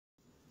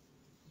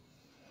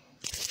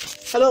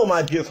Hello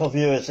my beautiful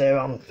viewers here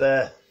on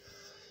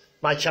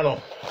my channel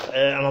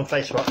and on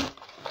Facebook.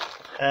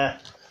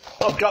 What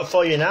I've got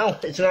for you now,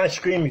 it's an ice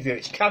cream review.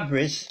 It's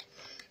Cadbury's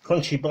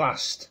Crunchie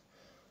Blast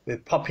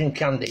with popping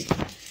candy.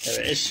 There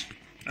it is,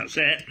 that's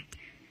it.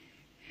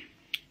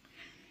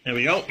 There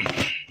we go.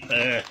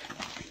 There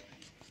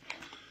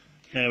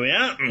we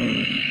are.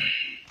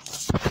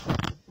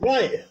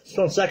 Right, just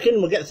 1 second,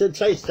 we'll get to the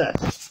taste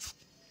test.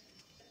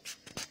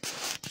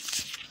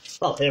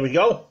 Well, here we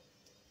go.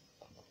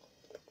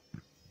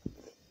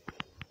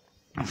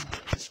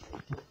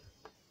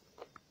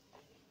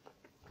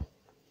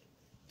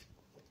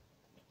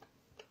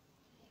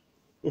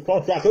 Just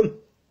 1 second.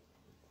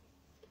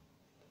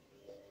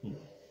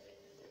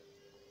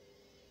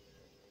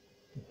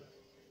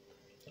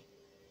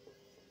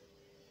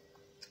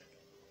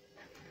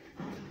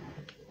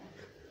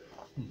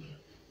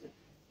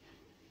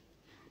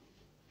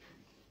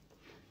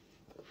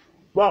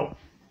 Wow.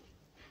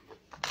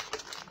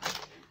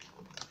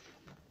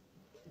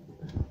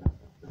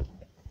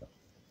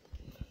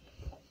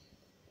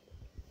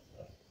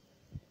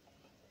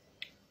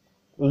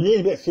 We need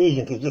a bit of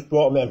seasoning because just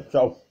brought them in,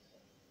 so,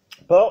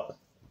 but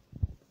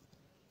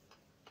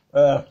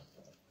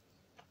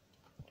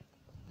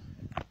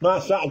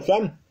nice out of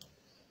 10,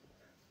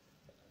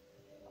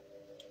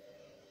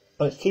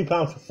 and it's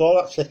 £2 for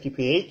 4, that's 50p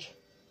each.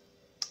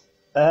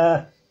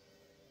 I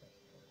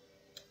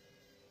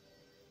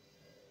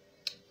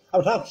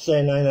would have to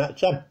say 9 out of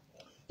 10.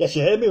 Yes,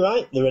 you heard me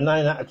right, they're a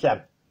 9 out of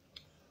 10.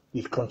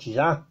 These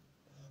crunchies are.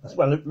 That's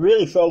when they're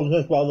really frozen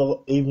as well,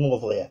 they're even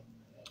lovelier.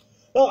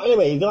 Well,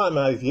 anyway, if you like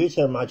my reviews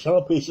here on my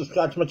channel, please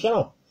subscribe to my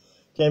channel.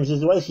 James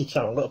is the Wasted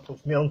channel. I've got to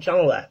put my own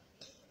channel there.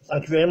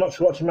 Thank you very much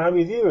for watching my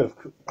review of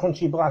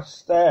Crunchie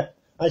Blast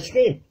ice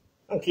cream.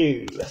 Thank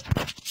you.